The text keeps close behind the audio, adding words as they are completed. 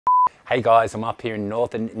Hey guys, I'm up here in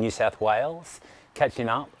northern New South Wales, catching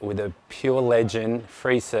up with a pure legend,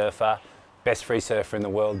 free surfer, best free surfer in the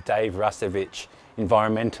world, Dave Rastovich,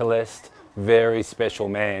 environmentalist, very special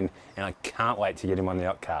man, and I can't wait to get him on the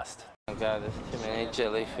Occ-Cast. Oh God, there's too many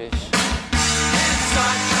jellyfish. It's such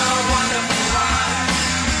a wonderful ride.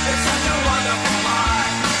 It's such a wonderful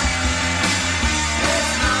ride.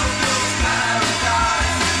 It's no fool's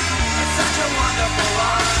paradise. It's such a wonderful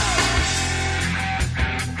ride.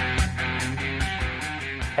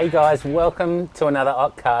 Hey guys, welcome to another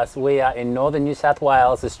Occ-Cast. We are in northern New South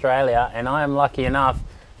Wales, Australia, and I am lucky enough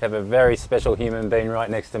to have a very special human being right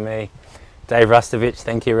next to me. Dave Rastovich,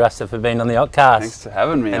 thank you Rasta for being on the Occ-Cast. Thanks for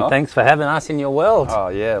having me. And thanks for having us in your world. Oh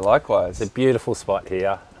yeah, likewise. It's a beautiful spot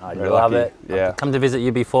here. I Very love lucky. it. Yeah. I've come to visit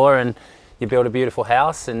you before and you built a beautiful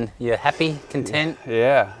house and you're happy, content.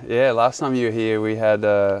 Yeah. Last time you were here, we had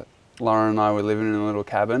Lauren and I were living in a little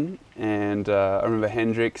cabin, and I remember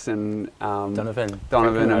Hendrix and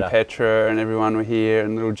Donovan and Petra and everyone were here,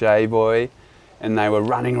 and little J boy, and they were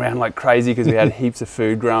running around like crazy because we had heaps of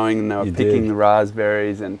food growing, and they were picking the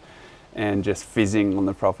raspberries and just fizzing on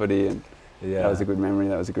the property, and that was a good memory.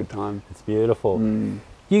 That was a good time. It's beautiful.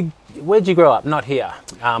 Where'd you grow up? Not here,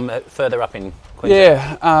 further up in Queensland.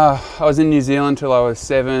 Yeah, I was in New Zealand till I was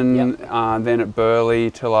 7, then at Burleigh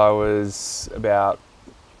till I was about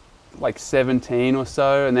like 17 or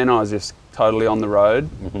so, and then I was just totally on the road,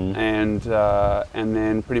 and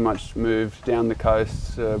then pretty much moved down the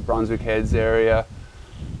coast to Brunswick Heads area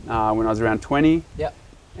when I was around 20. Yep.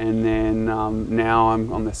 And then now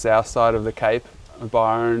I'm on the south side of the Cape of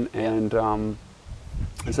Byron, and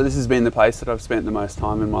so this has been the place that I've spent the most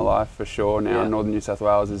time in my life for sure. Now northern New South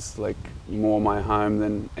Wales is like more my home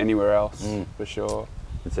than anywhere else for sure.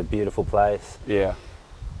 It's a beautiful place. Yeah.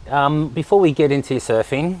 Before we get into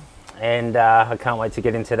surfing, and I can't wait to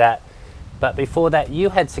get into that, but before that you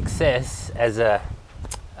had success as a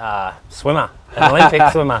swimmer, an Olympic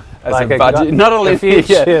swimmer. As like a budgie, not Olympic,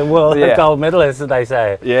 a gold medalist, as they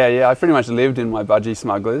say. Yeah, I pretty much lived in my budgie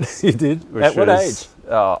smugglers. You did? At what age?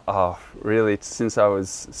 Really, since I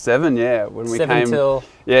was 7, when we 7 came. Till...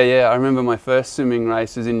 Yeah, I remember my first swimming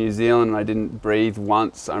race was in New Zealand, and I didn't breathe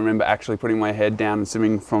once. I remember actually putting my head down and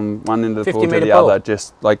swimming from one end of the pool to the other,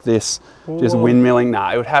 just like this, just windmilling.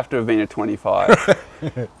 Nah, it would have to have been a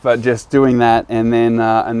 25. But just doing that, and then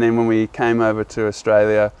when we came over to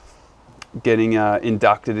Australia, getting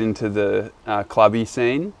inducted into the clubby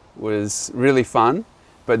scene was really fun.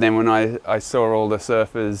 But then when I saw all the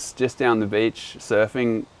surfers just down the beach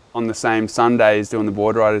surfing on the same Sundays doing the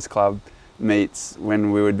Board Riders Club meets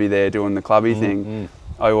when we would be there doing the clubby thing,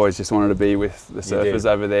 I always just wanted to be with the surfers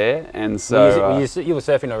over there. And so you were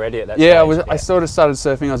surfing already at that stage? I sort of started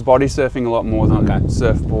surfing. I was body surfing a lot more than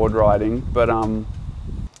surfboard riding, but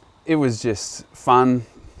it was just fun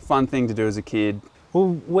thing to do as a kid.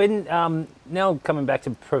 Well, when now coming back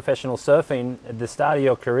to professional surfing, at the start of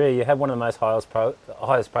your career, you had one of the most highest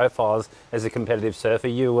profiles as a competitive surfer.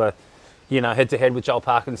 You were, head to head with Joel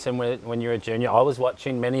Parkinson when you were a junior. I was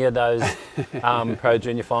watching many of those pro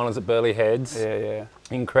junior finals at Burleigh Heads. Yeah.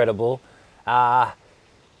 Incredible.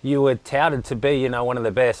 You were touted to be, one of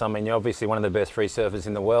the best. I mean, you're obviously one of the best free surfers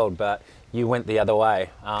in the world, but you went the other way.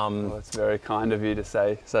 Well, it's very kind of you to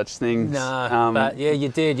say such things. No, but yeah, you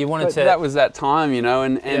did. You wanted to... That was that time,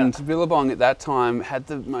 and Billabong at that time had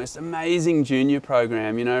the most amazing junior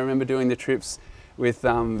program. I remember doing the trips with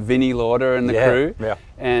Vinnie Lauder and the crew. Yeah.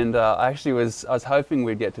 And I was hoping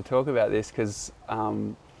we'd get to talk about this because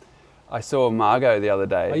I saw Margot the other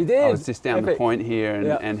day. Oh, you did? I was just down the point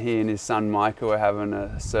here, and he and his son Micah were having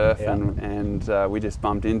a surf, and we just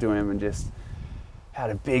bumped into him and just had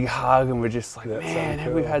a big hug, and we're just like, man, so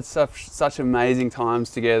cool. We've had such amazing times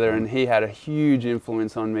together. And he had a huge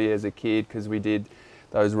influence on me as a kid because we did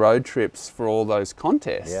those road trips for all those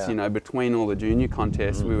contests. Between all the junior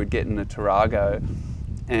contests, we would get in a Tarago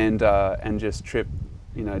and just trip,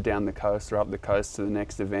 down the coast or up the coast to the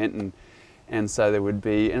next event, and so there would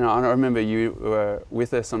be, and I remember you were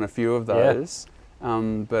with us on a few of those,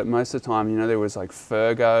 but most of the time, there was like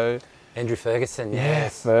Fergo. Andrew Ferguson,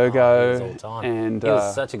 Fergo. And he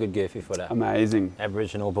was such a good goofy footer. Amazing.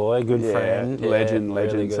 Aboriginal boy, good friend. Legend.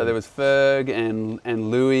 Really good. So there was Ferg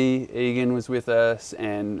and Louis Egan was with us,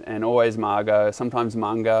 and always Margot, sometimes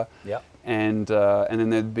Munga. Yep. And then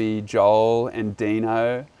there'd be Joel and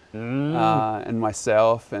Dino and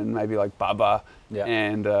myself and maybe like Bubba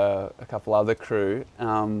and a couple other crew.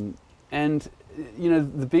 And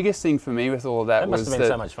the biggest thing for me with all of that was must have been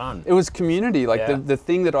so much fun. It was community. Like the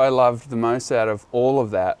thing that I loved the most out of all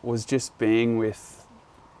of that was just being with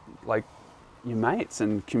like your mates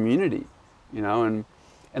and community, and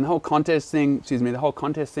And the whole contest thing,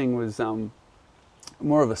 was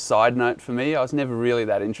more of a side note for me. I was never really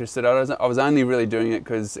that interested. I was only really doing it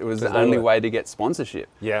because it was the only way to get sponsorship.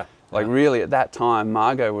 Yeah. Like really at that time,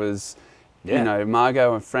 Margot was, you know,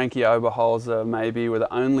 Margot and Frankie Oberholzer maybe were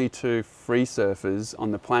the only two free surfers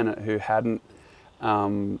on the planet who hadn't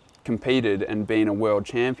competed and been a world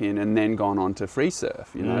champion and then gone on to free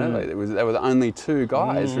surf. You know, like, they were the only two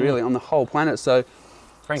guys really on the whole planet. So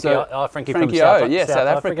Frankie from South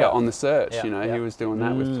Africa on the Search. Yeah, you know, he was doing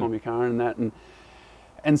that with Tommy Curran and that,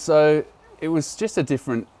 and so it was just a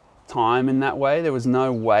different time in that way. There was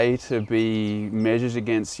no way to be measured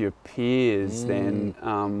against your peers then,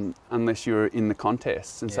 unless you were in the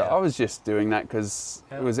contests. And so I was just doing that because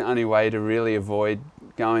it was the only way to really avoid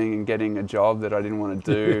going and getting a job that I didn't want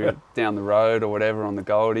to do down the road or whatever on the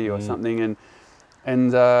Goldie or something.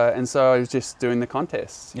 And so I was just doing the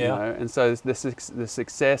contests, you know. And so the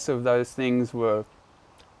success of those things were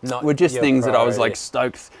just things that I was like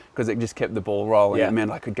stoked because it just kept the ball rolling. It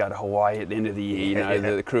meant I could go to Hawaii at the end of the year. You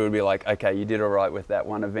know, the crew would be like, "Okay, you did all right with that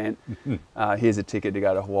one event. Here's a ticket to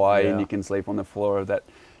go to Hawaii, and you can sleep on the floor of that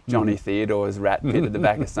Johnny Theodore's rat pit at the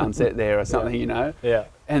back of Sunset there or something." You know.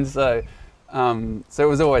 And so. So it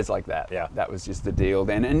was always like that. That was just the deal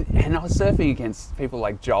then. And I was surfing against people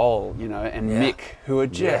like Joel, you know, and Mick, who are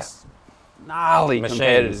just gnarly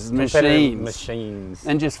competitors, machines.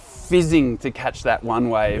 And just fizzing to catch that one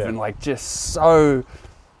wave and like just so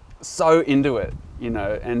into it, you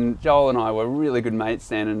know. And Joel and I were really good mates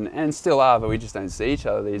then and still are, but we just don't see each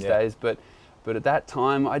other these days. But at that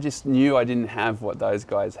time, I just knew I didn't have what those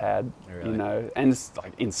guys had, you know, and it's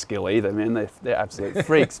like in skill either, man. They're absolute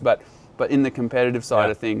freaks, but in the competitive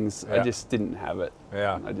side of things, I just didn't have it.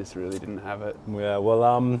 I just really didn't have it. Yeah,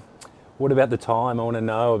 well, what about the time? I want to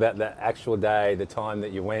know about the actual day, the time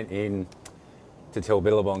that you went in to tell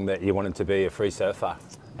Billabong that you wanted to be a free surfer,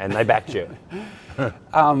 and they backed you.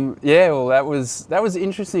 Yeah, well, that was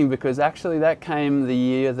interesting because actually that came the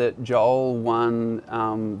year that Joel won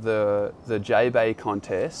the J-Bay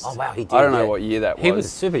contest. Oh wow, he did. I don't know what year that was. He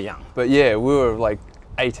was super young. But yeah, we were like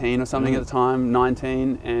 18 or something at the time,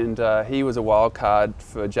 19, and he was a wild card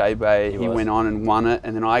for J-Bay. He went on and won it,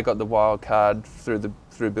 and then I got the wild card through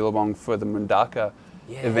Billabong for the Mundaka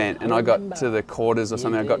event, and I got to the quarters or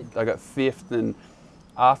something. I got fifth, and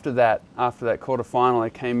after that quarter final, I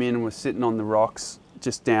came in and was sitting on the rocks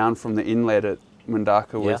just down from the inlet at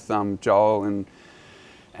Mundaka with Joel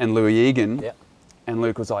and Louis Egan, and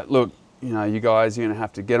Luke was like, "Look, you know, you guys are going to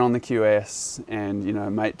have to get on the QS and, you know,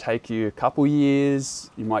 it might take you a couple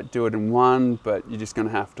years. You might do it in one, but you're just going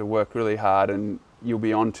to have to work really hard and you'll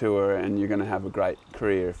be on tour and you're going to have a great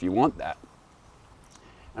career if you want that."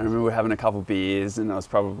 I remember having a couple of beers and I was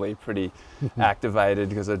probably pretty activated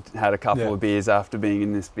because I'd had a couple of beers after being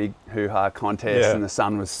in this big hoo-ha contest and the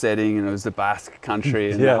sun was setting and it was the Basque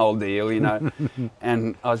country and the whole deal, you know.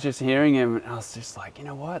 And I was just hearing him and I was just like, you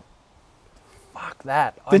know what? Fuck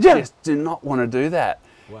that. I just do not want to do that.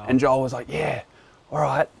 Wow. And Joel was like, "Yeah, all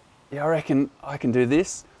right. Yeah, I reckon I can do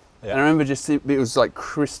this." And I remember it was like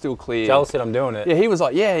crystal clear. Joel said, "I'm doing it." Yeah, he was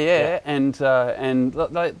like, yeah. And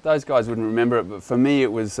those guys wouldn't remember it, but for me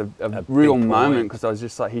it was a real moment because I was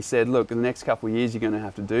just like, he said, "Look, in the next couple of years you're going to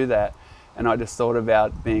have to do that." And I just thought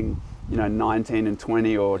about being, you know, 19 and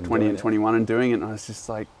 20 or 20 and 21 and doing it, and I was just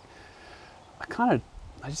like,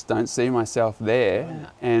 I just don't see myself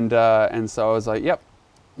there. And so I was like, "Yep,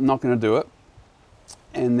 I'm not going to do it."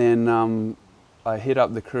 And then I hit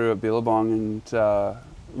up the crew at Billabong and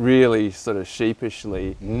really sort of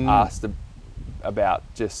sheepishly asked about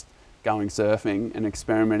just going surfing and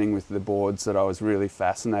experimenting with the boards that I was really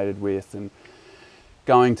fascinated with and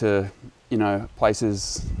going to, you know,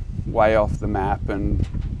 places way off the map and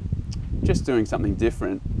just doing something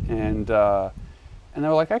different. And they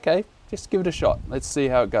were like, "Okay, just give it a shot. Let's see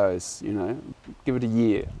how it goes, you know, give it a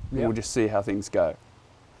year. We'll just see how things go."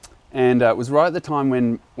 And it was right at the time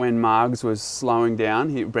when Margs was slowing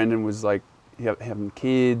down. Brendan was like having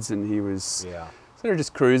kids and he was sort of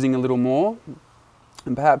just cruising a little more.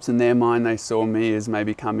 And perhaps in their mind they saw me as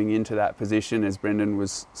maybe coming into that position as Brendan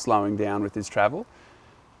was slowing down with his travel,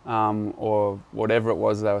 or whatever it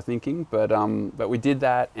was they were thinking. But we did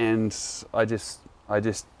that, and I just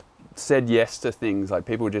said yes to things. Like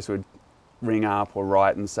people just would ring up or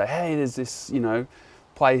write and say, "Hey, there's this, you know,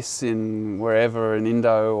 place in wherever, in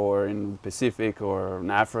Indo or in Pacific or in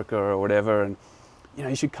Africa or whatever, and you know,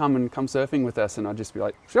 you should come surfing with us." And I'd just be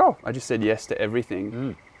like, "Sure." I just said yes to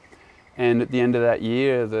everything. And at the end of that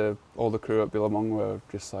year, all the crew at Billabong were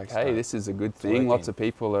just like, "Hey, this is a good thing. Lots of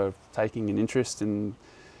people are taking an interest in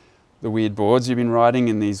the weird boards you've been riding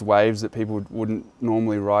and these waves that people wouldn't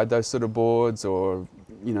normally ride those sort of boards, or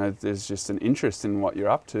you know, there's just an interest in what you're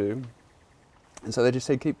up to. And so they just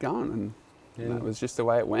said, keep going. And that was just the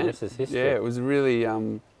way it went. This is history. Yeah, it was really,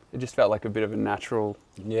 it just felt like a bit of a natural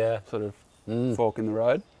sort of fork in the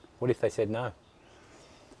road. What if they said no?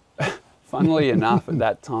 Funnily enough, at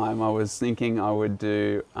that time, I was thinking I would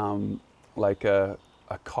do like a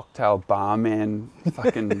cocktail barman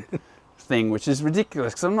fucking thing, which is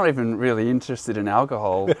ridiculous because I'm not even really interested in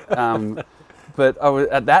alcohol. But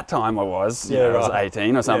at that time I was, I was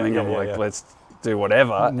 18 or something. I'm like, let's do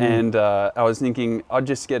whatever. And I was thinking I'd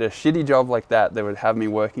just get a shitty job like that would have me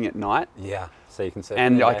working at night. Yeah, so you can surf.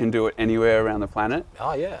 And I can do it anywhere around the planet.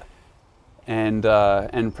 Oh yeah. And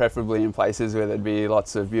preferably in places where there'd be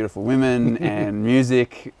lots of beautiful women and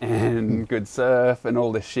music and good surf and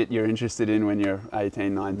all the shit you're interested in when you're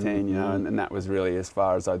 18, 19, you know, and that was really as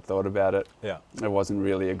far as I'd thought about it. Yeah. There wasn't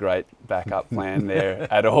really a great backup plan there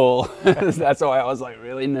at all. That's why I was like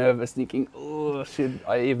really nervous, thinking, oh, should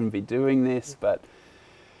I even be doing this? But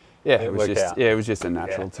yeah, it was just a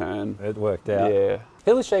natural turn. It worked out. Yeah.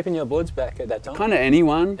 Who was shaping your boards back at that time? Kind of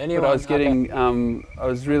anyone. But I was getting, I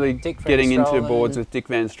was really getting into boards with Dick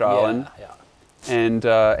Van Stralen,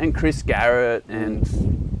 and Chris Garrett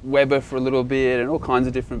and Weber for a little bit, and all kinds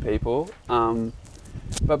of different people.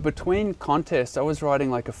 But between contests, I was riding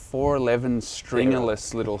like a 411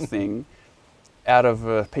 stringerless little thing out of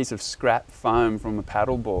a piece of scrap foam from a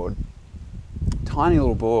paddle board, tiny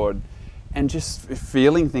little board, and just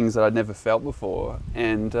feeling things that I'd never felt before,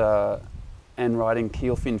 and riding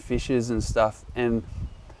keelfin fishes and stuff, and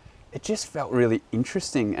it just felt really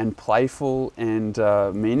interesting and playful and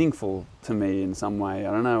meaningful to me in some way.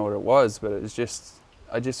 I don't know what it was, but it was just,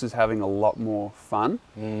 I just was having a lot more fun.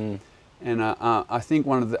 And I think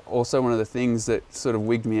one of the things that sort of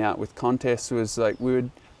wigged me out with contests was like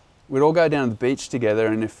we'd all go down to the beach together,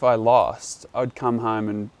 and if I lost, I'd come home,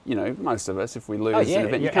 and you know, most of us, if we lose an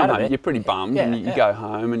event, you come home, you're pretty bummed, and you go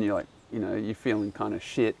home and you're like, you know, you're feeling kind of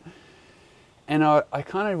shit. And I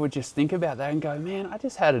kind of would just think about that and go, man, I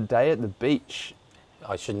just had a day at the beach.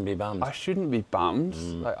 I shouldn't be bummed. I shouldn't be bummed.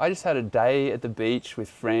 Like, I just had a day at the beach with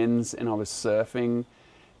friends, and I was surfing,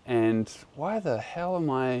 and why the hell am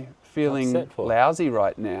I feeling lousy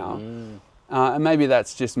right now? And maybe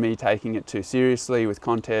that's just me taking it too seriously with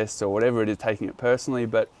contests or whatever it is, taking it personally,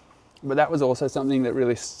 but that was also something that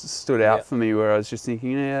really stood out for me, where I was just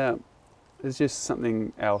thinking, yeah, there's just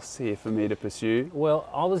something else here for me to pursue. Well,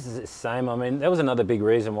 I was the same. I mean, that was another big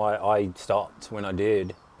reason why I stopped when I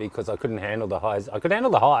did, because I couldn't handle the highs. I could handle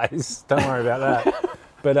the highs, don't worry about that.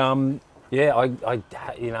 But yeah, I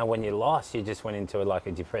you know, when you lost, you just went into like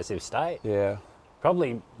a depressive state. Yeah.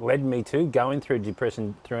 Probably led me to going through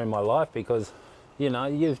depression through my life, because, you know,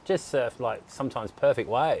 you've just surfed like sometimes perfect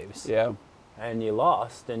waves. Yeah. And you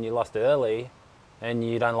lost early, and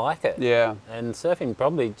you don't like it. Yeah. And surfing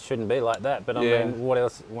probably shouldn't be like that. But I mean, what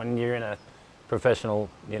else, when you're in a professional,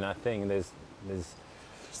 you know, thing, there's it's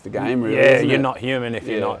the game, really. Yeah, you're not human if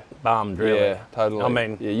you're not bummed, really. Yeah, totally. I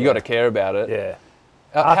mean, you got to care about it. Yeah.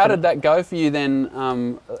 How did that go for you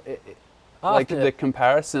then? Like the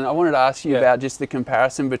comparison, I wanted to ask you about just the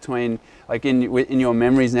comparison between, like in your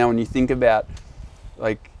memories now, when you think about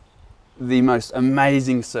like the most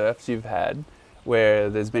amazing surfs you've had, where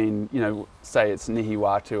there's been, you know, say it's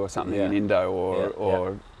Nihiwatu or something in Indo,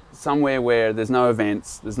 or somewhere where there's no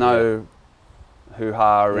events, there's no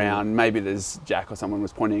hoo-ha around, maybe there's Jack or someone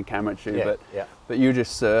was pointing a camera at you, but you're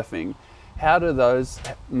just surfing. How do those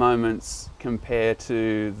moments compare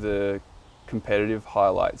to the competitive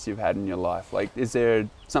highlights you've had in your life? Like, is there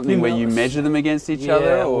something where you measure them against each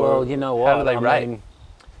other? Or well, you know what? How do they rate? Mean,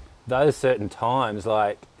 those certain times,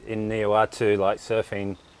 like in Nihiwatu, like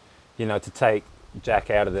surfing, you know, to take Jack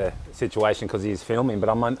out of the situation because he's filming, but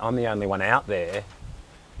I'm the only one out there.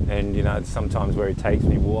 And, you know, sometimes where he takes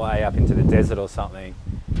me way up into the desert or something,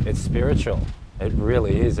 it's spiritual. It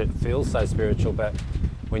really is. It feels so spiritual, but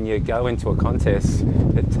when you go into a contest,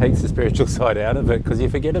 it takes the spiritual side out of it, because you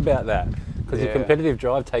forget about that, because your competitive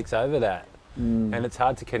drive takes over that. And it's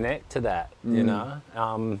hard to connect to that, you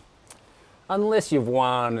know, unless you've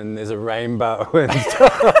won and there's a rainbow and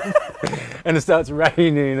stuff, and it starts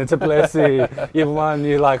raining, it's a blessing, you've won,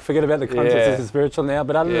 you like forget about the contest, it's spiritual now.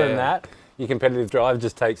 But other than that, your competitive drive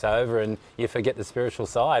just takes over and you forget the spiritual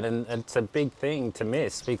side, and it's a big thing to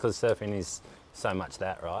miss, because surfing is so much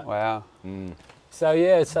that, right? Wow. So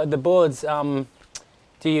yeah, so the boards,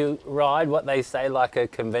 do you ride what they say like a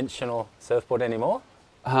conventional surfboard anymore?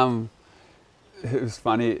 It was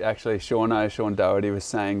funny, actually. Sean Doherty was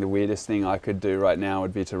saying the weirdest thing I could do right now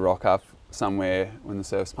would be to rock up somewhere when the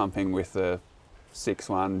surf's pumping with a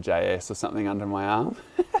 6.1 JS or something under my arm.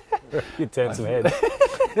 You turn some heads.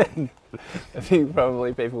 I think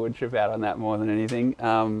probably people would trip out on that more than anything.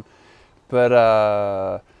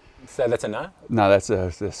 But So that's a no? no, that's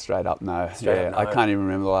a straight up no. Straight up no. I can't even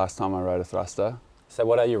remember the last time I rode a thruster. So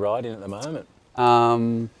what are you riding at the moment?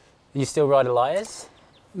 Um, You still ride a layers?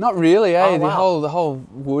 Not really, eh? Oh, wow. The whole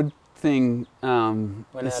wood thing Went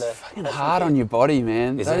is out of fucking fashion hard for on your body,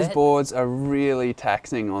 man. Is Those it? boards are really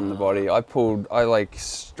taxing on the body. I like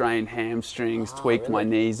strained hamstrings, tweaked my really?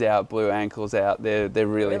 knees out, blew ankles out. They're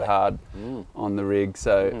really Really? hard on the rig.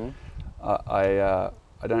 So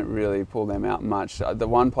I don't really pull them out much. The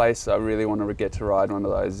one place I really want to get to ride one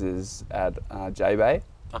of those is at J-Bay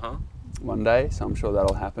one day. So I'm sure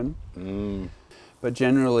that'll happen. But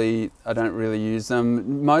generally, I don't really use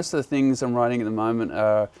them. Most of the things I'm riding at the moment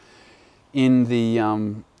are in the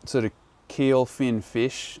sort of keel fin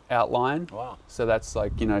fish outline. Wow. So that's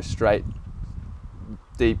like, you know, straight,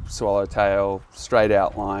 deep swallowtail, straight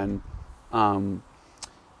outline,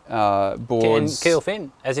 boards. Keel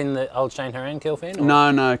fin, as in the old Shane Horan keel fin?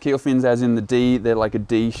 Or? No, keel fins as in the D, they're like a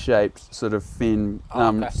D-shaped sort of fin.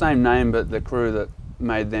 Okay. Same name, but the crew that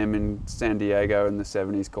made them in San Diego in the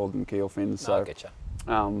 70s called them keel fins. So, I'll get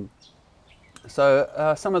you.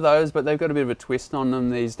 some of those, but they've got a bit of a twist on them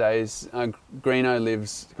these days. Greeno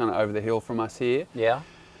lives kind of over the hill from us here. Yeah.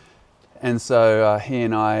 And so he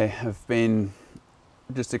and I have been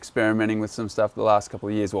just experimenting with some stuff the last couple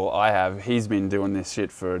of years. Well, I have. He's been doing this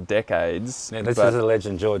shit for decades. Now, this is a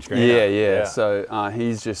legend, George Greeno. Yeah. So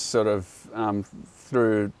he's just sort of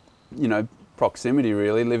through, you know, proximity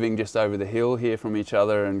really, living just over the hill here from each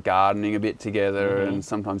other and gardening a bit together and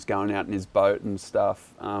sometimes going out in his boat and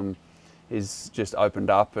stuff. He's just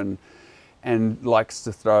opened up and likes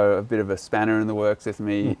to throw a bit of a spanner in the works with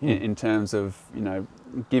me in terms of, you know,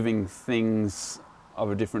 giving things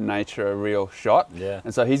of a different nature a real shot. Yeah.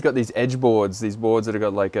 And so he's got these edge boards, these boards that have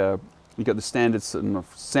got like you've got the standard sort of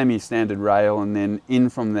semi-standard rail, and then in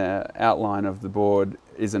from the outline of the board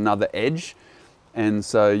is another edge. And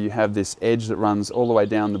so you have this edge that runs all the way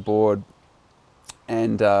down the board,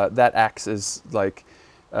 and that acts as like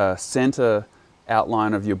a center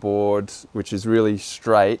outline of your board, which is really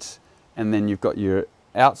straight, and then you've got your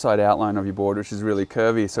outside outline of your board, which is really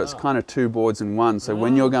curvy. So it's kind of two boards in one. So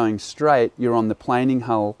when you're going straight, you're on the planing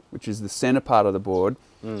hull, which is the center part of the board,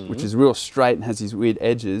 which is real straight and has these weird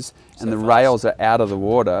edges, and the rails are out of the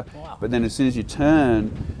water. Wow. But then as soon as you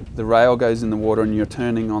turn, the rail goes in the water and you're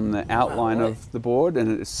turning on the outline of the board,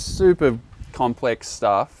 and it's super complex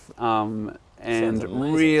stuff and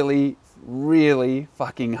really, really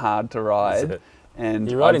fucking hard to ride.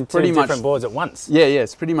 And you're riding pretty two much different boards at once. Yeah,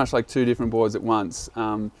 it's pretty much like two different boards at once.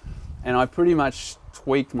 And I pretty much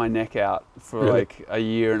tweaked my neck out for like a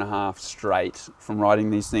year and a half straight from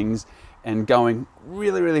riding these things and going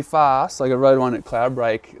really, really fast. Like I rode one at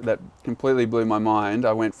Cloudbreak that completely blew my mind.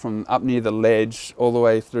 I went from up near the ledge all the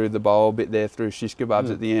way through the bowl bit there through shish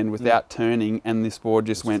kebabs at the end without turning, and this board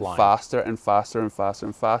just went flying. faster and faster and faster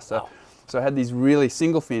and faster. Wow. So I had these really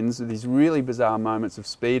single fins with these really bizarre moments of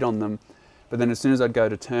speed on them. But then as soon as I'd go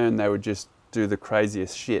to turn, they would just do the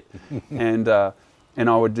craziest shit. and I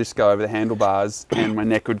would just go over the handlebars and my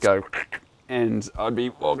neck would go, and I'd be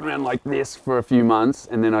walking around like this for a few months,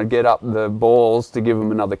 and then I'd get up the balls to give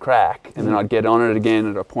them another crack, and then I'd get on it again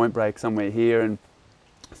at a point break somewhere here and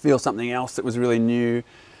feel something else that was really new.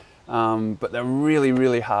 But they're really,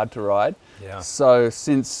 really hard to ride. Yeah. So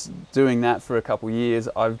since doing that for a couple of years,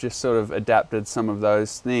 I've just sort of adapted some of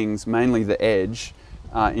those things, mainly the edge,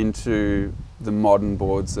 into the modern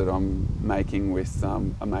boards that I'm making with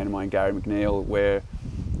a mate of mine, Gary McNeil, where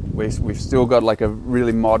we've still got like a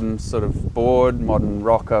really modern sort of board, modern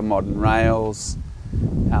rocker, modern rails.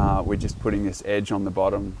 We're just putting this edge on the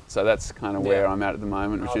bottom. So that's kind of where I'm at the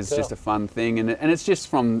moment, which is cool. just a fun thing. And it's just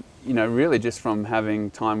from, you know, really just from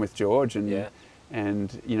having time with George and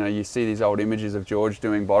you know, you see these old images of George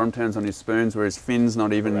doing bottom turns on his spoons where his fin's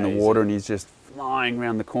not even in the water and he's just flying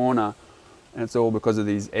around the corner. And it's all because of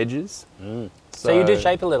these edges. So you do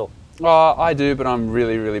shape a little? Oh, I do, but I'm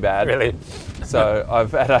really, really bad. Really? So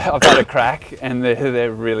I've had a crack, and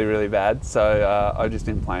they're really, really bad. So I've just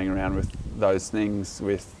been playing around with those things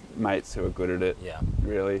with mates who are good at it. Yeah.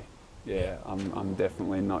 Really. Yeah. I'm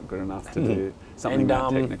definitely not good enough to do something that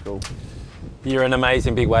technical. You're an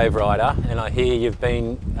amazing big wave rider, and I hear you've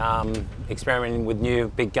been experimenting with new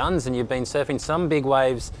big guns, and you've been surfing some big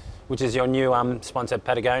waves, which is your new sponsor,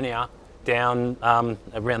 Patagonia, down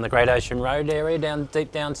around the Great Ocean Road area,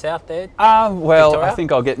 deep down south there? Well, Victoria? I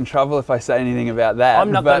think I'll get in trouble if I say anything about that.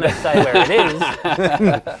 I'm not going to say where it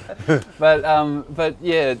is. But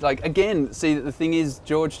yeah, like again, see, the thing is,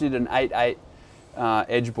 George did an 8.8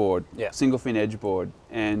 edge board, Yeah. single fin edge board,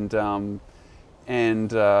 and I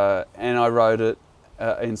rode it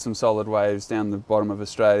in some solid waves down the bottom of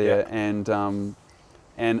Australia,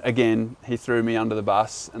 and again he threw me under the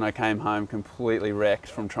bus, and I came home completely wrecked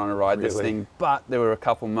from trying to ride this thing. But there were a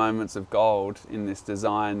couple moments of gold in this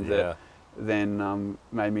design that then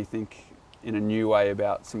made me think in a new way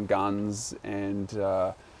about some guns and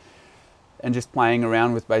just playing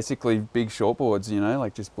around with basically big shortboards, you know,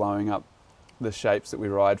 like just blowing up the shapes that we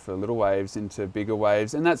ride for little waves into bigger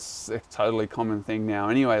waves. And that's a totally common thing now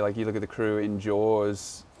anyway. Like you look at the crew in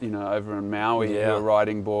Jaws, you know, over in Maui, who are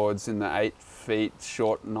riding boards in the 8 feet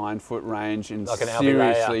short, 9 foot range, and like an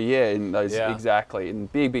seriously, in those exactly in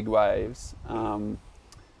big waves.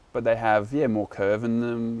 But they have more curve in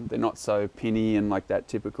them. They're not so pinny and like that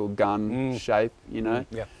typical gun shape, you know.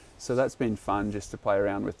 So that's been fun just to play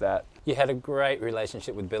around with that. You had a great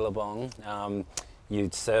relationship with Billabong.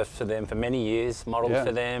 You'd surfed for them for many years, modelled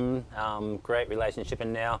for them. Great relationship,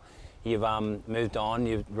 and now you've moved on.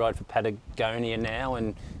 You ride for Patagonia now,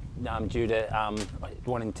 and due to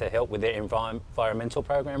wanting to help with their environmental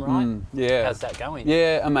program, right? How's that going?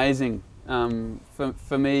 Yeah, amazing.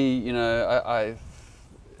 For me, you know,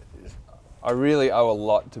 I really owe a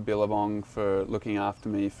lot to Billabong for looking after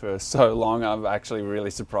me for so long. I'm actually really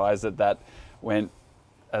surprised that went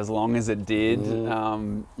as long as it did. You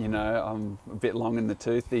know, I'm a bit long in the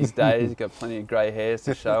tooth these days. Got plenty of grey hairs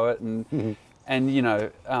to show it, and you know,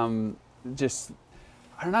 just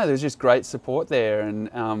I don't know. There's just great support there,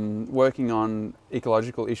 and working on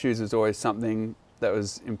ecological issues is always something that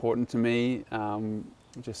was important to me.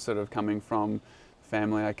 Just sort of coming from the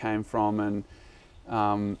family I came from,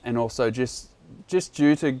 and also just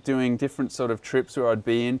due to doing different sort of trips where I'd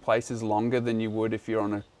be in places longer than you would if you're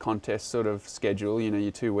on a contest sort of schedule. You know,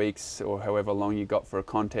 your 2 weeks or however long you got for a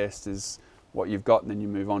contest is what you've got, and then you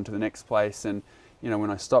move on to the next place. And you know, when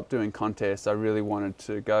I stopped doing contests, I really wanted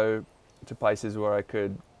to go to places where I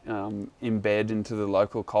could embed into the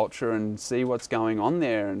local culture and see what's going on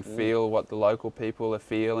there, and feel what the local people are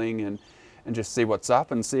feeling, and just see what's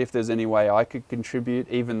up, and see if there's any way I could contribute,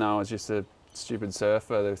 even though I was just a stupid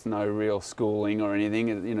surfer. There's no real schooling or anything.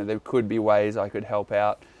 You know, there could be ways I could help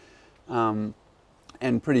out. And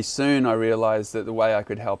pretty soon I realized that the way I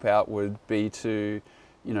could help out would be to,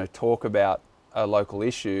 you know, talk about a local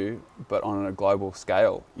issue, but on a global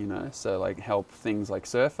scale, you know. So like help things like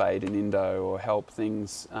Surf Aid in Indo, or help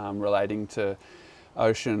things relating to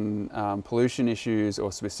ocean pollution issues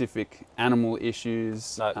or specific animal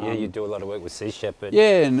issues. You do a lot of work with Sea Shepherd.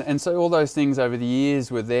 Yeah, and so all those things over the years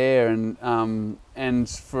were there, and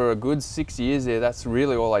for a good 6 years there, that's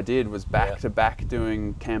really all I did was back to back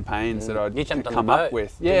doing campaigns that I'd come up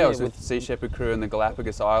with. Yeah, I was with the Sea Shepherd crew in the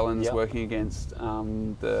Galapagos Islands, working against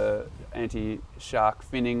the anti-shark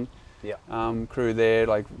finning crew there,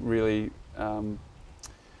 like really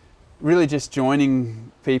just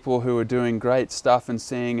joining people who are doing great stuff and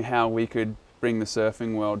seeing how we could bring the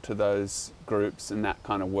surfing world to those groups and that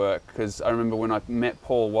kind of work. Because I remember when I met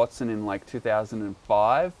Paul Watson in like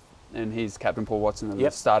 2005, and he's Captain Paul Watson who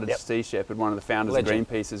started Sea Shepherd, one of the founders of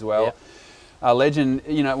Greenpeace as well. A legend.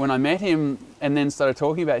 You know, when I met him and then started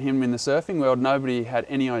talking about him in the surfing world, nobody had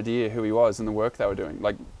any idea who he was and the work they were doing.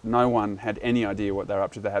 Like, no one had any idea what they were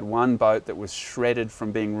up to. They had one boat that was shredded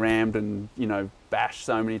from being rammed and, you know, bashed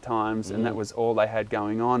so many times, and that was all they had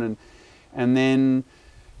going on. And then,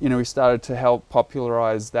 you know, we started to help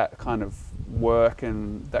popularize that kind of work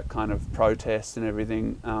and that kind of protest and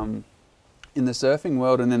everything in the surfing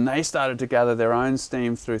world. And then they started to gather their own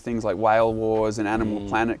steam through things like Whale Wars and Animal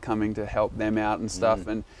Planet coming to help them out and stuff.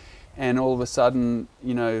 And all of a sudden,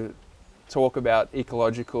 you know, talk about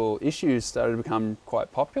ecological issues started to become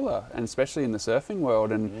quite popular, and especially in the surfing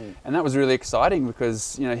world. And that was really exciting,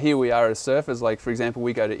 because, you know, here we are as surfers. Like, for example,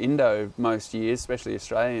 we go to Indo most years, especially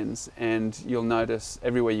Australians, and you'll notice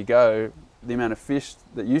everywhere you go, the amount of fish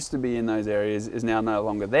that used to be in those areas is now no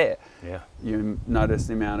longer there. You notice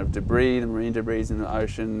the amount of debris, the marine debris in the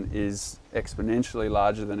ocean is exponentially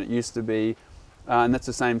larger than it used to be. And that's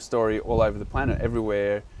the same story all over the planet.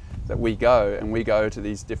 Everywhere that we go, and we go to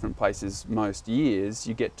these different places most years,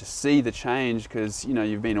 you get to see the change, because, you know,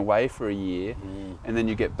 you've been away for a year, and then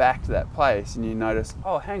you get back to that place and you notice,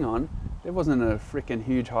 oh, hang on, there wasn't a freaking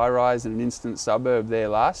huge high-rise in an instant suburb there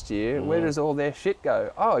last year. Where does all their shit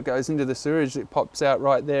go? Oh, it goes into the sewage that pops out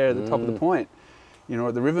right there at the top of the point, you know,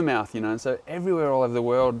 at the river mouth, you know. And so everywhere all over the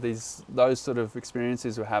world, those sort of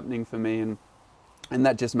experiences were happening for me, and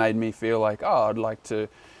that just made me feel like, oh, I'd like to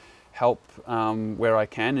help where I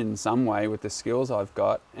can in some way with the skills I've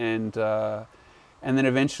got. And then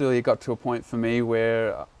eventually it got to a point for me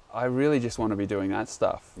where I really just want to be doing that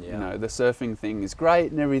stuff. Yeah. You know, the surfing thing is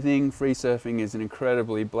great and everything. Free surfing is an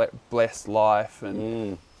incredibly blessed life,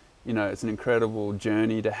 and you know, it's an incredible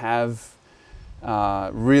journey to have.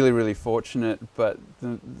 Really, really fortunate, but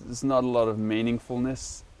there's not a lot of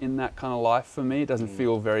meaningfulness in that kind of life for me. It doesn't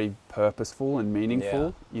feel very purposeful and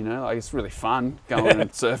meaningful. You know, like it's really fun going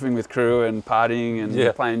and surfing with crew and partying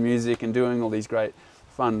and playing music and doing all these great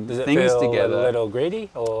fun Does it things feel together. a little greedy?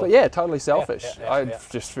 Or? But yeah, totally selfish. I yeah.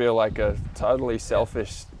 just feel like a totally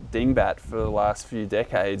selfish dingbat for the last few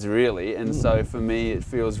decades, really. And so for me, it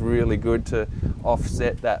feels really good to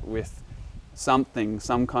offset that with something,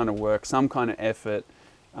 some kind of work, some kind of effort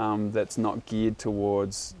that's not geared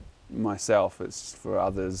towards myself. It's for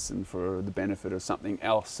others and for the benefit of something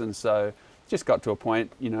else. And so just got to a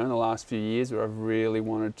point, you know, in the last few years where I've really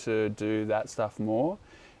wanted to do that stuff more.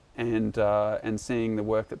 And seeing the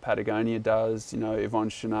work that Patagonia does, you know, Yvonne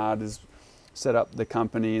Chenard has set up the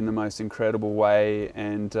company in the most incredible way,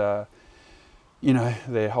 and you know,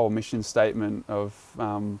 their whole mission statement of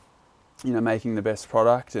you know, making the best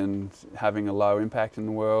product and having a low impact in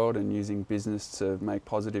the world and using business to make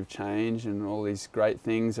positive change and all these great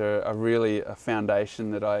things are really a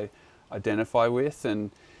foundation that I identify with,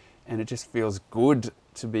 and it just feels good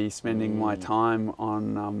to be spending my time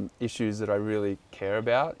on issues that I really care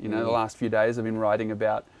about. You know, the last few days I've been writing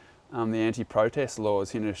about the anti-protest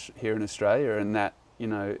laws here in Australia, and that, you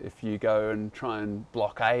know, if you go and try and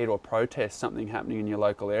blockade or protest something happening in your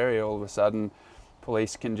local area, all of a sudden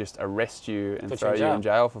police can just arrest you and throw you in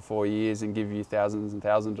jail for 4 years and give you thousands and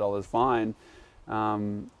thousands of dollars fine.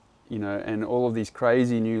 You know, and all of these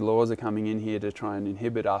crazy new laws are coming in here to try and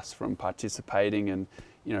inhibit us from participating and,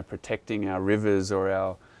 you know, protecting our rivers or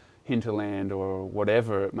our hinterland or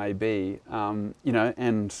whatever it may be. You know,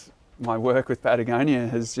 and my work with Patagonia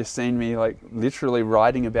has just seen me like literally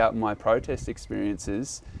writing about my protest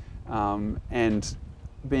experiences and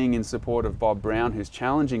being in support of Bob Brown, who's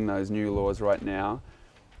challenging those new laws right now.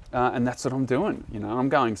 And that's what I'm doing. You know, I'm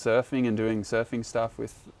going surfing and doing surfing stuff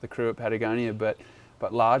with the crew at Patagonia, but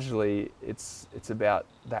largely it's about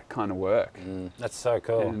that kind of work. That's so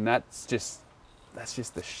cool. And that's just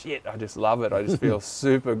the shit. I just love it. I just feel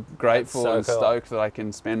super grateful and stoked that I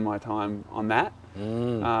can spend my time on that.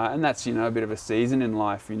 And that's, you know, a bit of a season in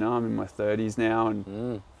life. You know, I'm in my 30s now,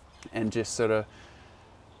 and just sort of,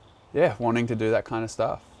 yeah, wanting to do that kind of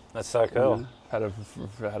stuff. That's so cool. You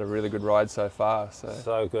know, had a really good ride so far.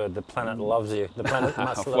 So good. The planet loves you. The planet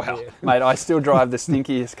must love you. Mate, I still drive the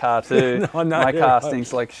stinkiest car too. I know, my car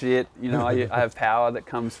stinks like shit. You know, I have power that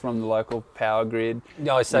comes from the local power grid.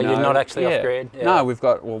 No, so you're not actually off grid? Yeah. No, we've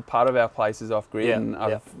got, well, part of our place is off grid, and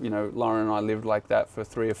I've, you know, Lauren and I lived like that for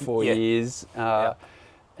 3 or 4 years.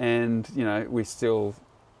 And, you know, we still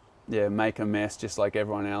make a mess just like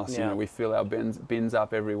everyone else. You know, we fill our bins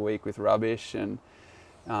up every week with rubbish, and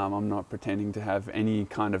I'm not pretending to have any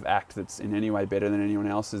kind of act that's in any way better than anyone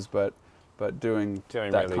else's, but doing that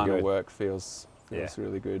really kind good. of work feels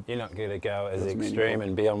really good. You're not going to go as extreme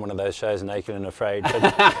and be on one of those shows Naked and Afraid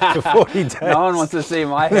for 40 days. No one wants to see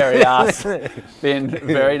my hairy ass being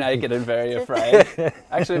very naked and very afraid.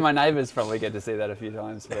 Actually, my neighbours probably get to see that a few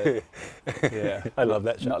times, but yeah. I love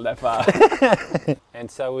that show. Not that far.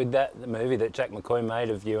 And so with the movie that Jack McCoy made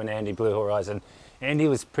of you and Andy Blue Horizon, Andy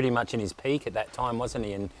was pretty much in his peak at that time, wasn't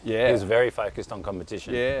he? And he was very focused on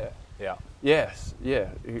competition. Yeah. Yes. Yeah.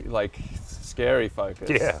 Like scary focus.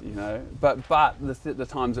 Yeah. You know. But the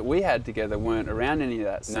times that we had together weren't around any of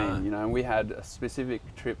that scene. No. You know. We had a specific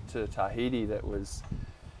trip to Tahiti that was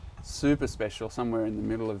super special, somewhere in the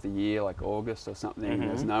middle of the year, like August or something.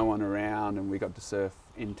 There's no one around, and we got to surf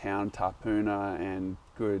in town Tapuna and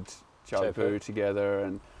good Chopu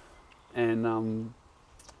together, and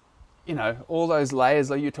you know, all those layers,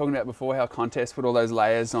 like you were talking about before, how contests put all those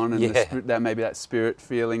layers on, and that maybe that spirit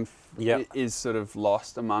feeling is sort of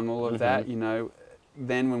lost among all of that. You know,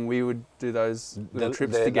 then when we would do those little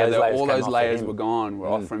trips together, all those layers were gone, were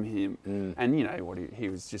off from him. And you know what, he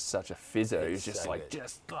was just such a fizzer. He was just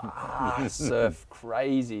surf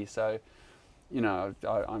crazy. So, you know,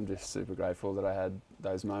 I'm just super grateful that I had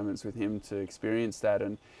those moments with him to experience that,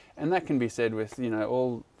 and that can be said with, you know,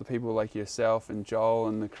 all the people like yourself and Joel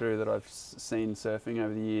and the crew that I've seen surfing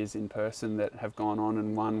over the years in person that have gone on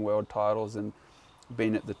and won world titles and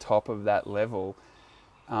been at the top of that level.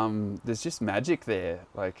 There's just magic there.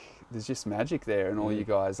 Like, there's just magic there, and all you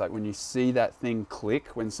guys, like when you see that thing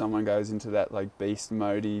click when someone goes into that like beast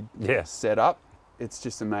mode setup, it's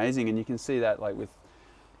just amazing. And you can see that like with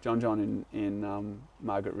John in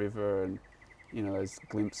Margaret River, and you know, those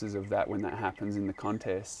glimpses of that when that happens in the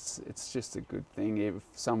contests. It's just a good thing. If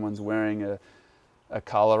someone's wearing a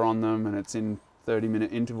colour on them and it's in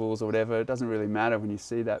 30-minute intervals or whatever. It doesn't really matter when you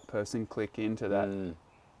see that person click into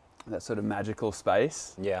that sort of magical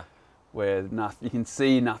space. Yeah. Where you can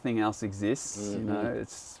see nothing else exists. You know,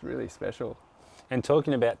 it's really special. And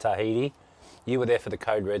talking about Tahiti, you were there for the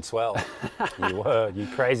Code Red Swell. You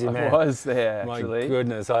crazy man. I was there, actually. My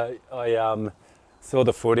goodness, I saw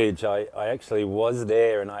the footage. I actually was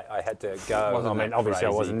there, and I had to go. Wasn't I mean, that obviously, I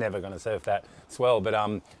crazy? wasn't never going to surf that swell, but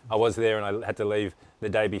I was there, and I had to leave the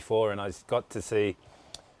day before, and I got to see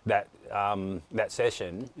that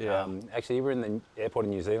session. Yeah. Actually, you were in the airport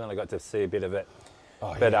in New Zealand. I got to see a bit of it.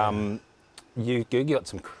 Oh, But yeah. you got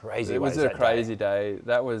some crazy waves It was a that crazy day.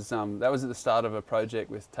 That was at the start of a project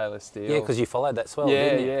with Taylor Steele. Yeah, because you followed that swell, Yeah,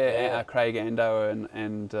 didn't you? yeah. Craig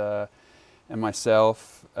Ando and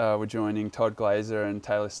myself were joining Todd Glazer and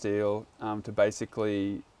Taylor Steele to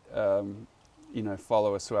basically,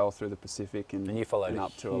 follow a swell through the Pacific and you followed and a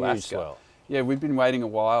up to huge Alaska. swell. Yeah, we'd been waiting a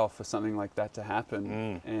while for something like that to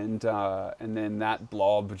happen, and then that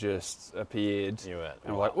blob just appeared, You went,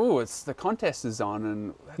 and we're like, "Oh, it's the contest is on,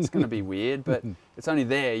 and that's going to be weird, but it's only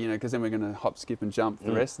there, because then we're going to hop, skip, and jump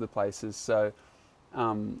the rest of the places." So,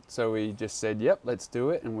 so we just said, "Yep, let's do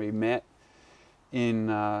it," and we met in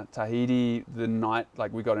Tahiti the night,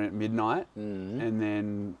 like we got in at midnight, and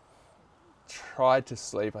then tried to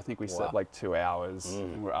sleep. I think we slept like 2 hours,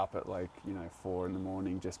 and we're up at 4 in the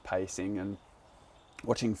morning, just pacing and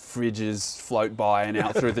watching fridges float by and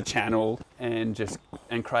out through the channel. And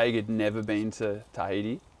Craig had never been to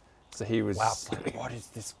Tahiti, so he was just like, "What is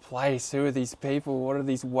this place? Who are these people? What are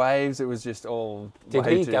these waves?" It was just all. Did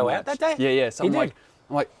way he too go much. out that day? Yeah. So He I'm did?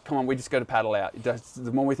 like, "Come on, we just got to paddle out.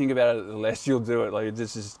 The more we think about it, the less you'll do it. Like,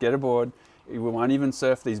 just get aboard. We won't even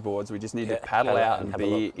surf these boards. We just need to paddle out and have a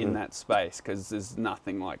be look. in that space, because there's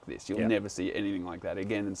nothing like this. You'll Yeah. never see anything like that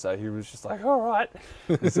again." And so he was just like, "All right."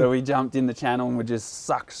 And so we jumped in the channel and we just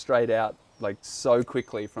sucked straight out, like so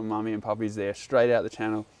quickly from Mummy and Puppy's there, straight out the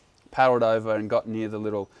channel, paddled over and got near the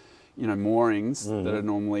little, moorings that are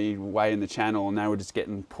normally way in the channel, and they were just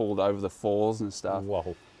getting pulled over the falls and stuff.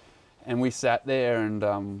 Whoa. And we sat there,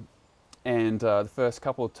 and the first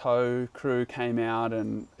couple of tow crew came out,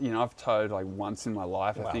 and I've towed like once in my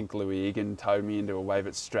life. Wow. I think Louis Egan towed me into a wave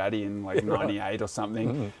at Stratty in like '98 or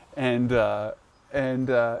something, and so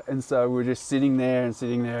we were just sitting there, and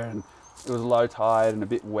it was low tide and a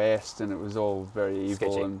bit west, and it was all very evil.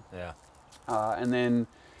 Sketchy. And Yeah. and then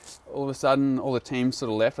all of a sudden, all the teams sort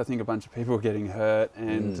of left. I think a bunch of people were getting hurt,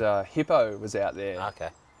 and Hippo was out there. Okay.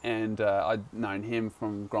 And I'd known him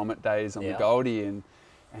from Grommet days on the Yeah. Goldie, and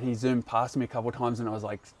he zoomed past me a couple of times, and I was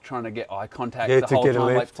like trying to get eye contact Yeah, the to whole get a time,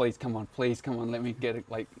 lift. like, please come on, let me get it,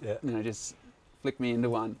 like, just flick me into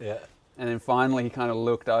one. Yeah. And then finally he kind of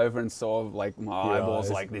looked over and saw like my Your eyeballs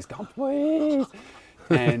eyes. like this, going, "Please."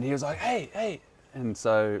 And he was like, hey. And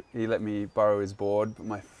so he let me borrow his board, but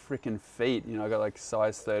my freaking feet, I got like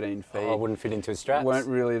size 13 feet. Oh, I wouldn't fit into his straps. Weren't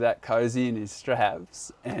really that cozy in his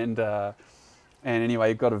straps, and anyway,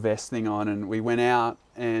 he got a vest thing on, and we went out,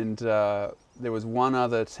 and there was one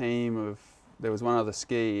other ski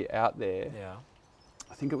out there. Yeah.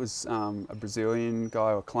 I think it was a Brazilian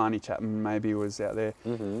guy, or Kalani Chapman maybe was out there.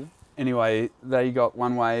 Anyway, they got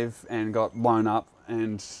one wave and got blown up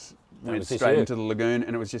and went was just straight you. into the lagoon,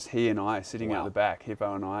 and it was just he and I sitting out Wow. the back,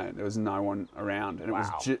 Hippo and I. There was no one around, and it Wow.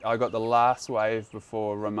 was I got the last wave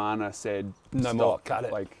before Romana said, No "Stop, more, cut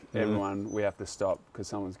it." Like everyone, we have to stop because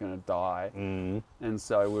someone's going to die." And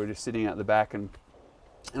so we were just sitting out the back, and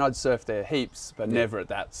I'd surfed there heaps, but never at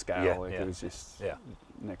that scale. Yeah, Like yeah. it was just Yeah.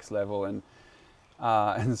 next level, and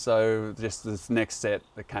so just this next set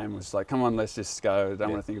that came was like, "Come on, let's just go. Don't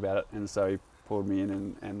want to think about it." And so he pulled me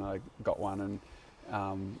in, and I got one, and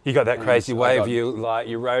You got that and crazy I wave. got-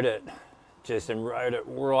 You rode it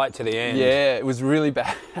right to the end. Yeah, it was really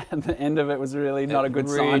bad. The end of it was really not a good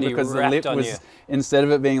sign, really because the wrapped lip on was, you. instead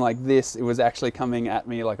of it being like this, it was actually coming at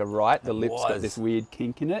me like a right. The It lip's got was. this weird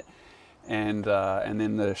kink in it, and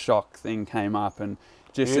then the shock thing came up, and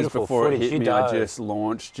just Beautiful as before footage. it hit You me, I dove. just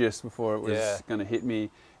launched just before it was Yeah. going to hit me.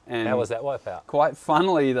 And How was that wipeout? quite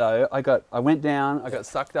funnily though, I went down, I got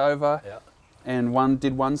sucked over. Yeah. And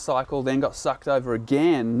did one cycle, then got sucked over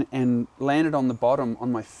again, and landed on the bottom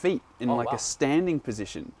on my feet in Oh, like wow. a standing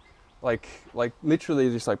position, like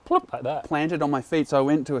literally just like plop, Like that. planted on my feet. So I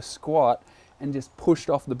went to a squat and just pushed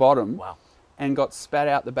off the bottom, Wow. and got spat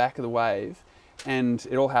out the back of the wave, and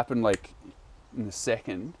it all happened like in a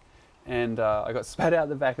second. And I got spat out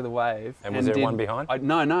the back of the wave. And was there one behind?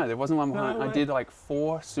 No, there wasn't one behind. I way. did like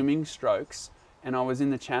 4 swimming strokes, and I was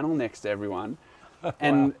in the channel next to everyone.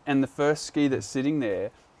 And the first ski that's sitting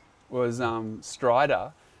there was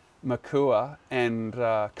Strider, Makua and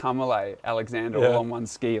Kamale Alexander all on one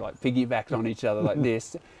ski, like piggybacked on each other like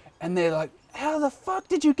this. And they're like, how the fuck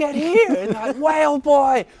did you get here? And they're like, whale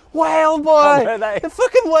boy. The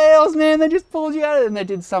fucking whales, man, they just pulled you out of it. And they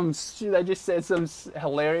just said some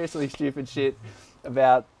hilariously stupid shit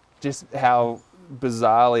about just how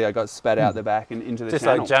bizarrely I got spat out the back and into the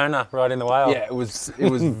channel. Just like Jonah riding the whale. Yeah, it was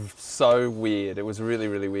so weird. It was really,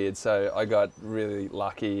 really weird. So I got really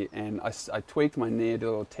lucky, and I tweaked my knee, did a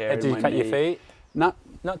little tear in my knee. Did you cut your feet? No,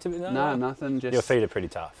 No, nothing. Just your feet are pretty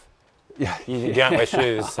tough. Yeah, you don't wear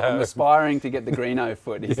shoes. So. I'm aspiring to get the Greeno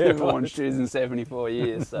foot. He's never worn shoes in 74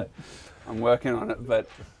 years, so I'm working on it. But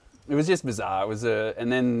it was just bizarre. It was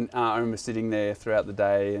and then I remember sitting there throughout the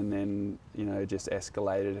day, and then just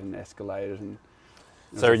escalated. And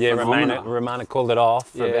so yeah, Romana called it off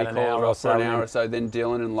for about an hour or so. For an hour or so. Then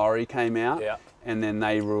Dylan and Laurie came out, and then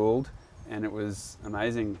they ruled, and it was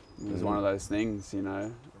amazing. It was one of those things,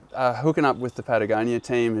 hooking up with the Patagonia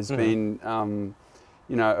team has been,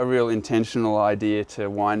 a real intentional idea to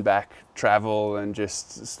wind back travel and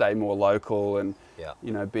just stay more local and,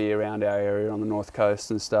 be around our area on the North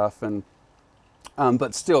Coast and stuff. And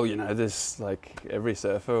but still, there's like every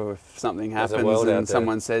surfer, if something happens and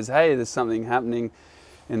someone says, hey, there's something happening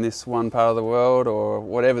in this one part of the world or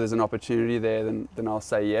whatever, there's an opportunity there, then I'll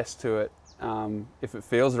say yes to it if it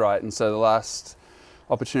feels right. And so the last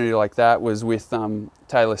opportunity like that was with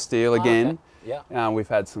Taylor Steele again. Okay. Yeah. We've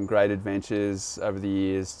had some great adventures over the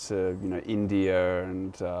years to India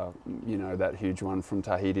and that huge one from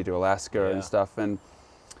Tahiti to Alaska and stuff. And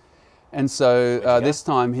so this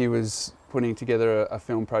time he was putting together a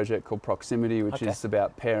film project called Proximity, which is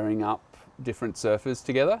about pairing up different surfers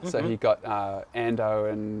together. So he got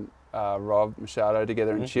Ando and Rob Machado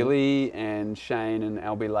together in Chile, and Shane and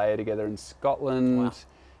Albie Leia together in Scotland,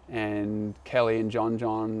 and Kelly and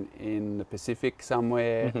John in the Pacific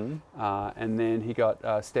somewhere. And then he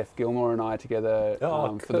got Steph Gilmore and I together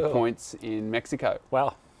for the points in Mexico.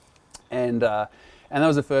 Wow. And that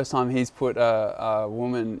was the first time he's put a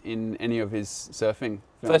woman in any of his surfing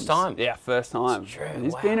films. First time? Yeah, first time. That's true. And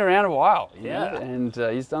he's been around a while. Yeah. And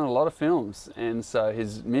he's done a lot of films. And so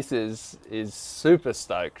his missus is super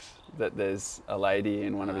stoked that there's a lady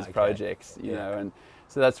in one of his projects, you know, and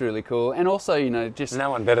so that's really cool. And also, just...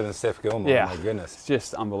 No one better than Steph Gilmore, my goodness. It's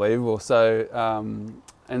just unbelievable. So,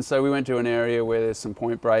 and so we went to an area where there's some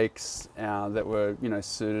point breaks that were,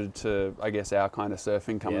 suited to, I guess, our kind of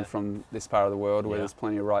surfing coming from this part of the world where there's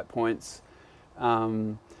plenty of right points.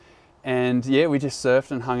 And yeah, we just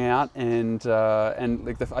surfed and hung out, and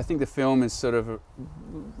like I think the film is sort of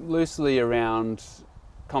loosely around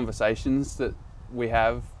conversations that we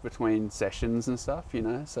have between sessions and stuff,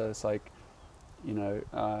 So it's like,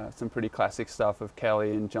 some pretty classic stuff of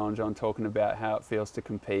Kelly and John talking about how it feels to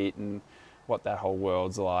compete and what that whole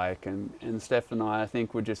world's like, and Steph and I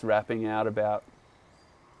think we're just rapping out about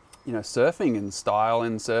surfing and style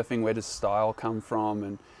in surfing. Where does style come from,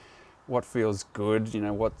 and what feels good,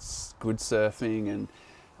 what's good surfing,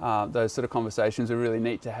 and those sort of conversations are really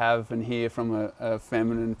neat to have and hear from a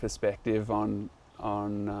feminine perspective on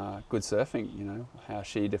good surfing, how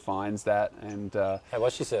she defines that. And how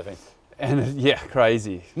was she surfing? And yeah,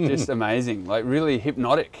 crazy, just amazing, like really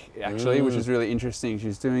hypnotic actually, which is really interesting.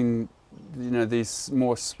 She's doing these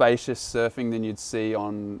more spacious surfing than you'd see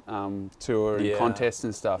on tour and contests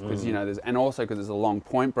and stuff, because and also because there's a long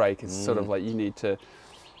point break, it's sort of like you need to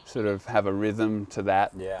sort of have a rhythm to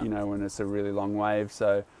that, when it's a really long wave.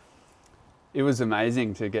 So it was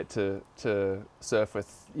amazing to get to surf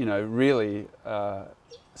with really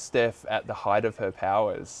Steph at the height of her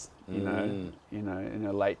powers, in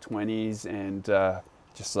her late 20s, and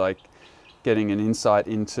just like getting an insight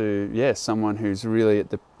into someone who's really at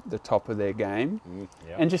the top of their game,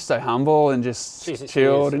 and just so humble and just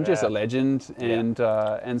chilled and just a legend.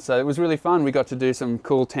 And so it was really fun. We got to do some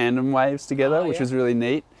cool tandem waves together, which was really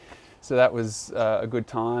neat. So that was a good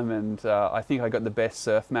time, and I think I got the best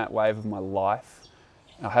surf mat wave of my life.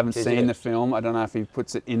 I haven't seen the film. I don't know if he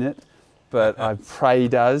puts it in it, but I pray he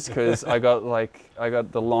does, because I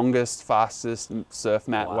got the longest, fastest surf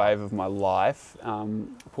mat wave of my life.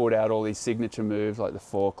 Pulled out all these signature moves like the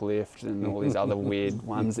forklift and all these other weird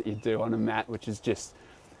ones that you do on a mat, which is just,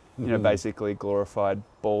 basically glorified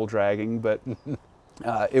ball dragging. But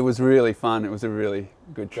it was really fun. It was a really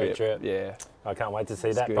good trip. Yeah. I can't wait to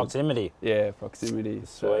see that. Good. Proximity. Yeah, Proximity. Sweet.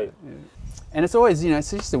 So, and it's always,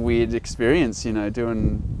 it's just a weird experience,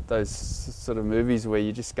 doing those sort of movies where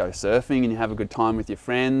you just go surfing and you have a good time with your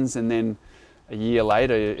friends, and then a year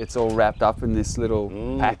later it's all wrapped up in this little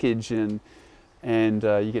package, and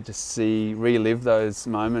you get to relive those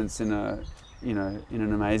moments in an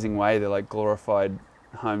amazing way. They're like glorified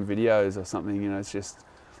home videos or something. You know, it's just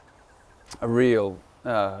a real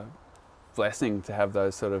blessing to have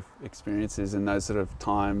those sort of experiences and those sort of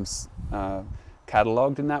times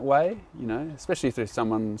catalogued in that way, you know, especially through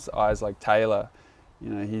someone's eyes like Taylor. You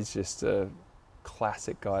know, he's just a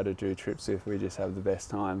classic guy to do trips with. We just have the best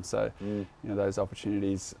time. So, you know, those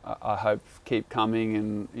opportunities I hope keep coming,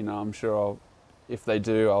 and, you know, I'm sure if they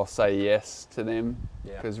do, I'll say yes to them,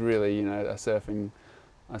 because really, you know, a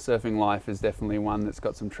surfing life is definitely one that's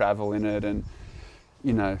got some travel in it, and,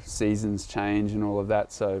 you know, seasons change and all of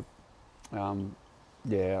that. So,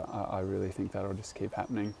 yeah, I really think that'll just keep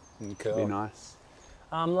happening. Cool. It'll be nice.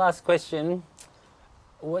 Last question.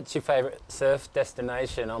 What's your favourite surf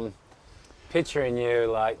destination? I'm picturing you,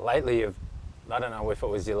 like, lately I don't know if it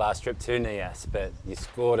was your last trip to Nias, but you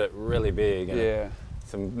scored it really big. And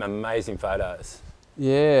some amazing photos.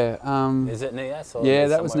 Yeah. Is it Nias? Or yeah,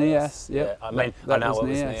 that was Nias. Yep. Yeah. I mean, I know it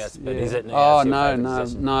was Nias, but is it Nias?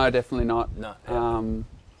 Oh, no, definitely not. No. Yeah.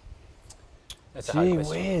 That's a hard Gee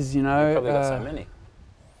question. whiz, you know. You've probably got so many.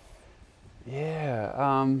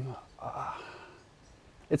 Yeah.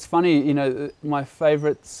 It's funny, you know, my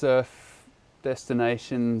favourite surf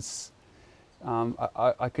destinations,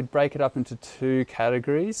 I could break it up into two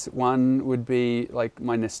categories. One would be like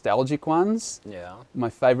my nostalgic ones. Yeah.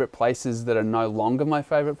 My favourite places that are no longer my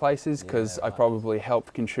favourite places, because I probably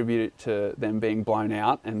helped contribute to them being blown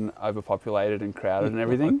out and overpopulated and crowded and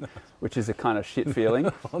everything, which is a kind of shit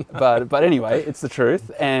feeling. But anyway, it's the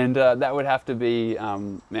truth. And that would have to be,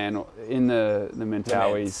 man, in the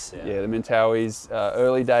Mentawais. The Mentawais,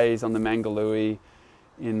 early days on the Mangalui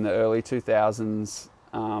in the early 2000s.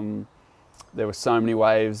 There were so many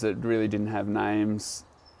waves that really didn't have names,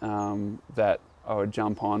 that I would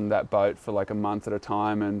jump on that boat for like a month at a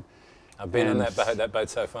time. And I've been on that boat. That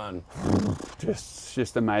boat's so fun.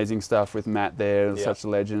 Just amazing stuff with Matt there, such a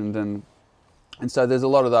legend. And so there's a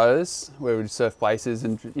lot of those where we'd surf places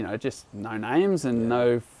and, you know, just no names and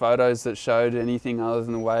no photos that showed anything other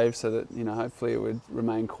than the wave, so that, you know, hopefully it would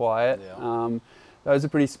remain quiet. Those are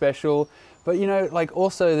pretty special. But, you know, like,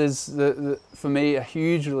 also there's, for me, a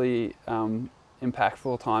hugely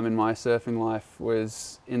impactful time in my surfing life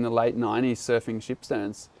was in the late 90s, surfing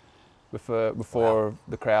shipstones before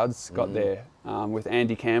the crowds got there. With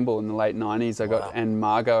Andy Campbell in the late 90s, and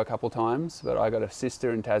Margot a couple times, but I got a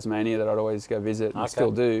sister in Tasmania that I'd always go visit, and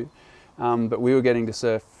still do. But we were getting to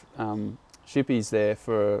surf shippies there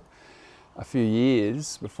for a few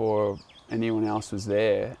years before anyone else was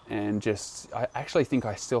there, and I actually think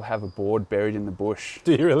I still have a board buried in the bush.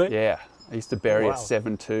 Do you really? Yeah, I used to bury a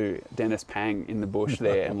 7.2 Dennis Pang in the bush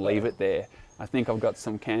there and leave it there. I think I've got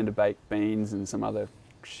some canned baked beans and some other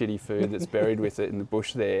shitty food that's buried with it in the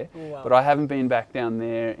bush there. But I haven't been back down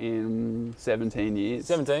there in 17 years.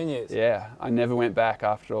 17 years? Yeah, I never went back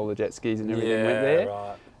after all the jet skis and everything went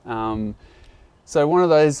there. Right. So one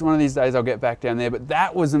of these days I'll get back down there. But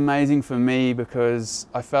that was amazing for me because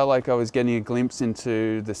I felt like I was getting a glimpse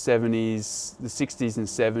into the 70s, the 60s and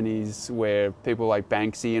 70s, where people like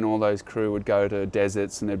Banksy and all those crew would go to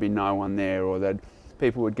deserts and there'd be no one there, or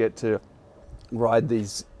people would get to ride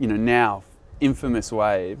these, you know, now infamous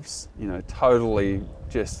waves, you know, totally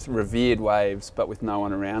just revered waves, but with no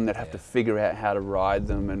one around. They'd have to figure out how to ride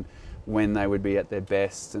them and when they would be at their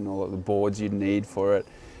best and all of the boards you'd need for it.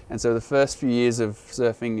 And so the first few years of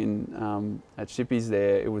surfing at Shippies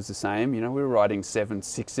there, it was the same. You know, we were riding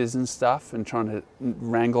 7.6s and stuff, and trying to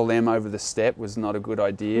wrangle them over the step was not a good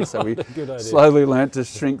idea. So we slowly learnt to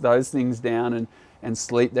shrink those things down and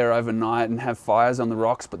sleep there overnight and have fires on the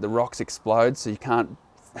rocks, but the rocks explode, so you can't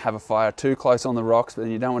have a fire too close on the rocks, but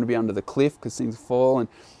then you don't want to be under the cliff because things fall. And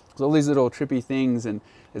there's all these little trippy things, and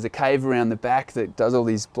there's a cave around the back that does all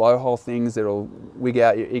these blowhole things that'll wig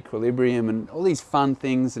out your equilibrium, and all these fun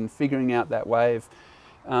things, and figuring out that wave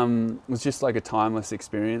was just like a timeless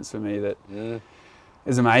experience for me that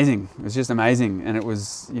is amazing. It was just amazing, and it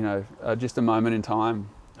was, you know, just a moment in time.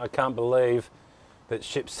 I can't believe that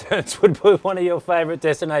Shipstones would be one of your favourite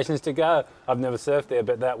destinations to go. I've never surfed there,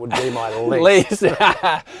 but that would be my least.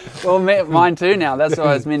 Well, mine too now. That's why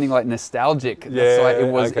I was meaning like nostalgic.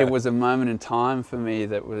 It was a moment in time for me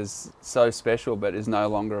that was so special, but is no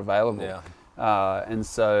longer available. And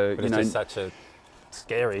so, but it's just such a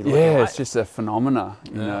scary. It's just a phenomena,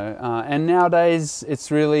 you know. And nowadays,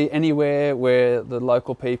 it's really anywhere where the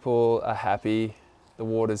local people are happy, the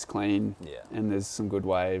water's clean, and there's some good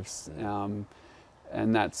waves.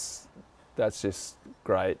 And that's just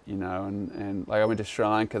great, you know. And like, I went to Sri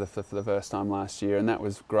Lanka for the first time last year, and that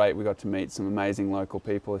was great. We got to meet some amazing local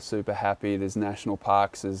people. They're super happy. There's national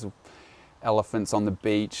parks, there's elephants on the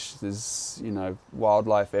beach, there's, you know,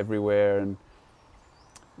 wildlife everywhere, and,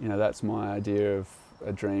 you know, that's my idea of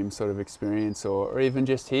a dream sort of experience, or even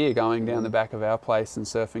just here going down the back of our place and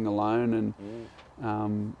surfing alone,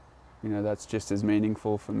 and you know, that's just as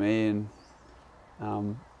meaningful for me. And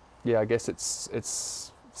yeah, I guess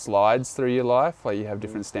it's slides through your life, like you have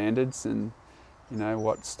different standards, and you know,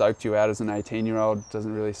 what stoked you out as an 18-year-old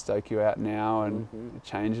doesn't really stoke you out now, and it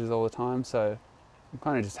changes all the time. So I'm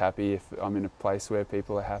kind of just happy if I'm in a place where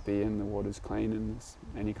people are happy and the water's clean and there's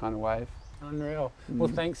any kind of wave. Unreal. Well,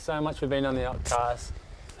 thanks so much for being on the Occ-Cast.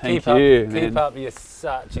 Thank you, Keep up your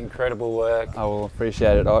such incredible work. I will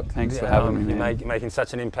appreciate it, Occ. Thanks for having me, man. You're making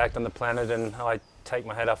such an impact on the planet, and I take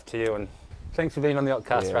my hat off to you. And thanks for being on the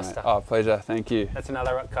Occ-Cast, Yeah, Rasta. mate. Oh, pleasure. Thank you. That's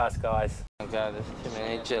another Occ-Cast, guys. Oh God, there's too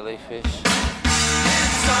many jellyfish.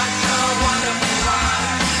 It's such a wonderful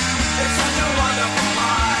life. It's such a wonderful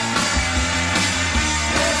life.